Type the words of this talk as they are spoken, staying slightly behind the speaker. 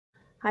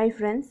Hi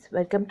friends,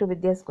 welcome to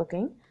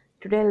Vidyascooking.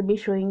 Today I'll be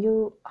showing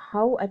you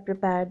how I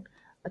prepared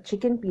a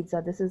chicken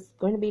pizza. This is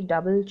going to be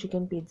double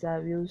chicken pizza.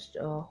 I've used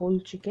whole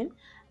chicken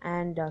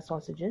and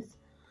sausages.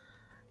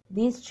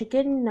 These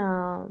chicken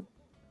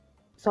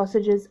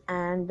sausages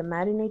and the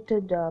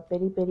marinated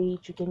peri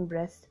chicken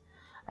breast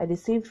I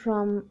received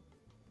from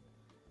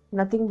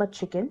Nothing But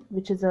Chicken,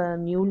 which is a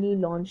newly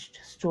launched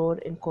store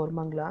in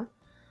Koramangala.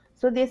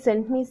 So they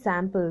sent me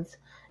samples.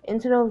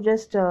 Instead of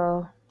just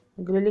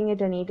grilling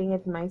it and eating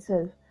it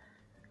myself,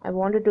 I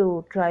wanted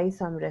to try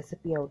some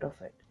recipe out of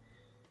it.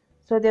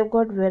 So they've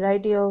got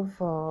variety of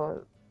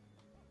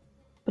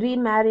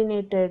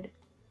pre-marinated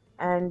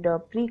and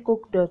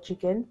pre-cooked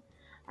chicken,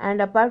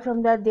 and apart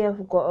from that they have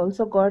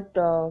also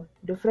got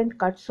different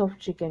cuts of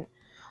chicken.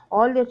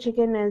 All their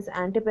chicken is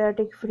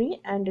antibiotic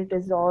free and it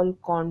is all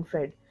corn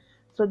fed.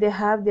 So they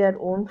have their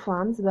own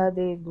farms where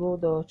they grow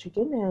the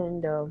chicken,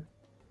 and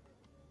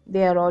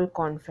they are all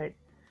corn fed.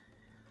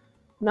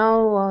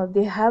 Now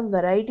they have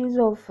varieties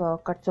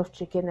of cuts of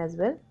chicken as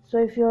well. So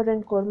if you're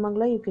in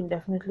Koramangala, you can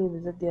definitely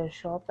visit their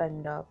shop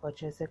and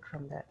purchase it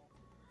from there.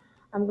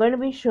 I'm going to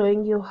be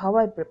showing you how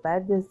I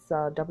prepared this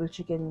double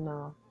chicken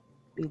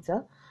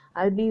pizza.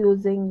 I'll be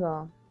using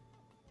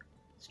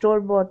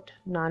store-bought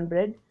naan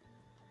bread,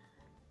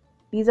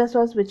 pizza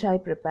sauce which I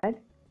prepared,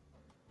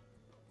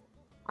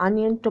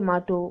 onion,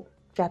 tomato,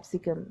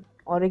 capsicum,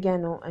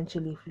 oregano and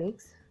chili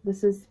flakes.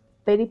 This is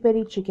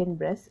peri chicken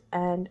breast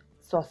and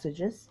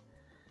sausages.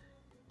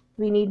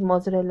 We need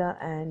mozzarella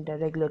and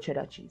regular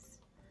cheddar cheese.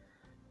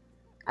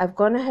 I've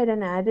gone ahead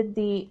and added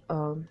the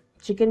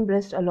chicken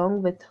breast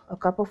along with a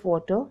cup of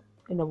water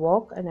in a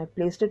wok, and I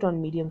placed it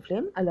on medium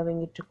flame,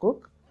 allowing it to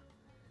cook.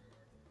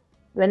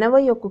 Whenever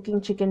you're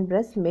cooking chicken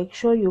breast, make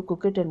sure you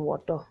cook it in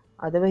water,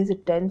 otherwise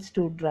it tends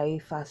to dry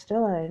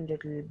faster and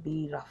it will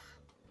be rough.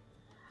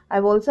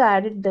 I've also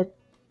added the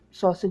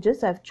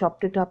sausages. I've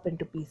chopped it up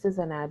into pieces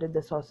and added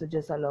the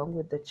sausages along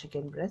with the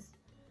chicken breast.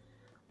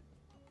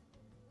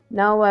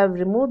 Now I've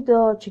removed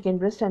the chicken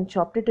breast and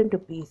chopped it into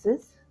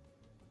pieces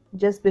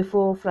just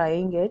before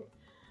frying it,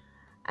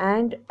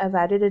 and I've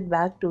added it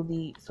back to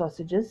the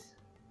sausages.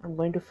 I'm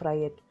going to fry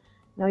it.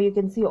 Now you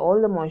can see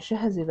all the moisture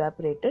has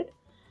evaporated,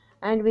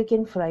 and we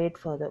can fry it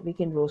further. We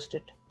can roast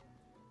it.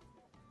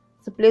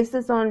 So place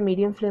this on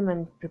medium flame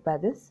and prepare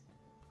this.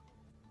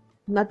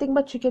 Nothing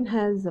But Chicken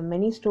has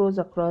many stores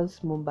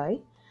across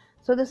Mumbai.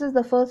 So this is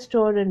the first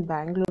store in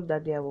Bangalore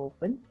that they have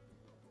opened.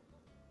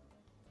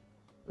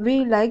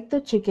 We like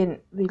the chicken.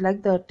 We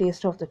like the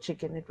taste of the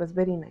chicken. It was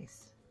very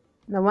nice.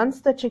 Now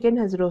once the chicken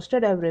has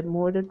roasted, I've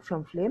removed it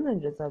from flame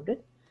and reserved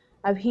it.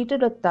 I've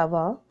heated a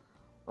tawa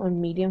on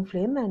medium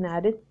flame and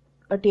added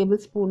a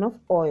tablespoon of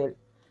oil.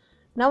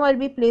 Now I'll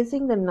be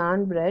placing the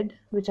naan bread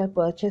which I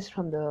purchased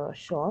from the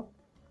shop.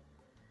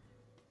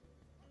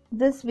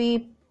 This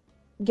we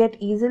get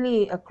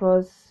easily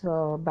across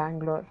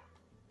Bangalore.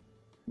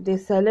 They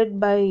sell it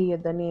by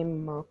the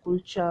name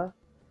Kulcha,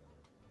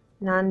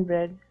 naan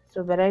bread.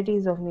 So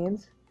varieties of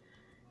names.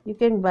 You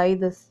can buy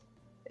this.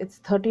 It's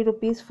 30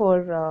 rupees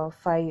for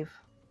 5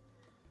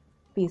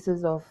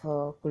 pieces of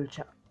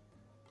kulcha.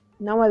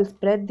 Now I'll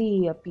spread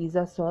the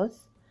pizza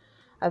sauce.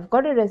 I've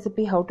got a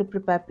recipe how to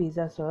prepare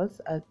pizza sauce.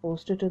 I'll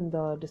post it in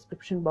the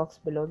description box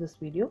below this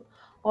video,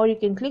 or you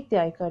can click the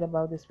icon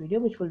above this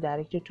video which will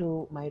direct you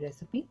to my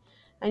recipe,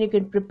 and you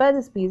can prepare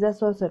this pizza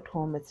sauce at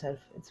home itself.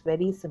 It's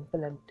very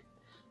simple and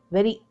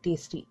very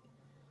tasty.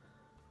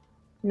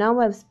 Now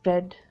I've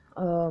spread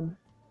a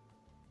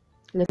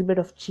little bit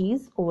of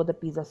cheese over the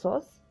pizza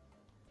sauce.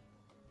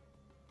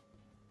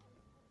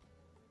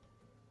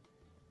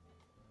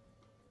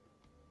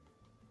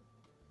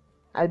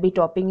 I'll be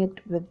topping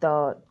it with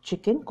the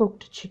chicken,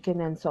 cooked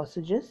chicken and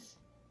sausages.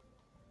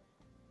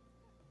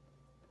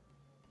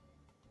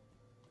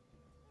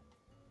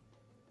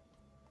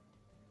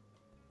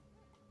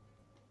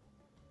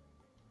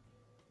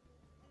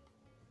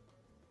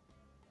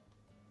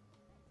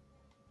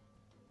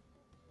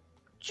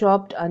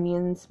 Chopped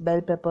onions,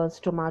 bell peppers,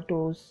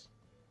 tomatoes.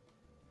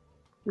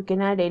 You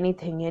can add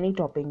anything, any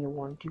topping you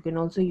want. You can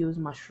also use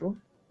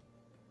mushroom.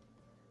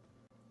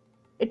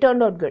 It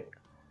turned out good.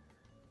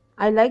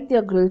 I like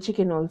their grilled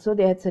chicken also.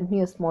 They had sent me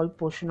a small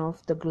portion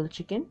of the grilled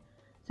chicken.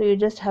 So you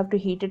just have to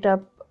heat it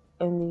up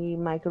in the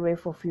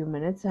microwave for a few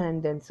minutes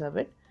and then serve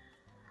it.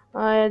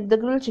 The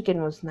grilled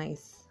chicken was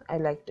nice. I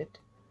liked it.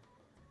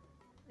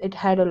 It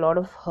had a lot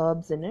of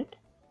herbs in it.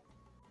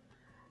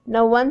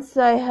 Now once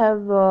I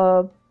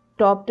have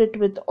topped it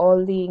with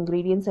all the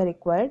ingredients I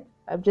required,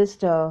 I've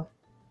just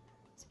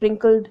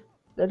sprinkled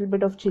a little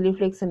bit of chili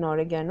flakes and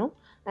oregano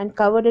and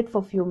covered it for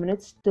a few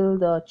minutes till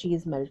the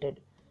cheese melted.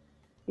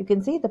 You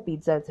can see the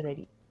pizza is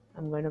ready.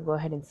 I'm going to go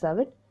ahead and serve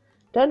it.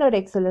 Turned out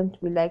excellent.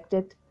 We liked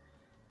it.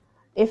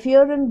 If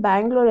you're in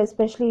Bangalore,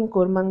 especially in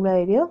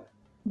Koramangala area,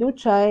 do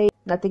try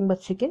Nothing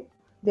But Chicken.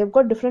 They've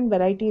got different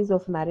varieties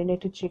of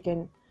marinated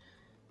chicken,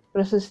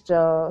 processed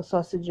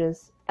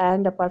sausages,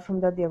 and apart from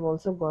that, they have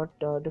also got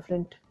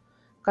different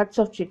cuts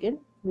of chicken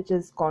which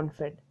is corn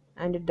fed,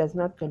 and it does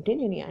not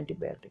contain any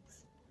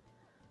antibiotics.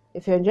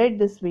 If you enjoyed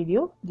this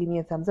video, give me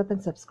a thumbs up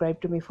and subscribe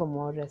to me for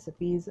more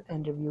recipes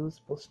and reviews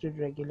posted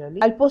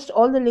regularly. I'll post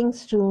all the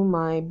links to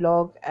my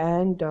blog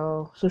and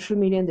social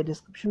media in the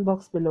description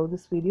box below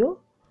this video.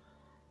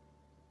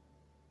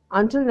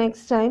 Until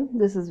next time,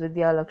 this is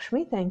Vidya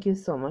Lakshmi. Thank you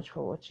so much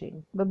for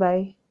watching.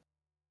 Bye-bye.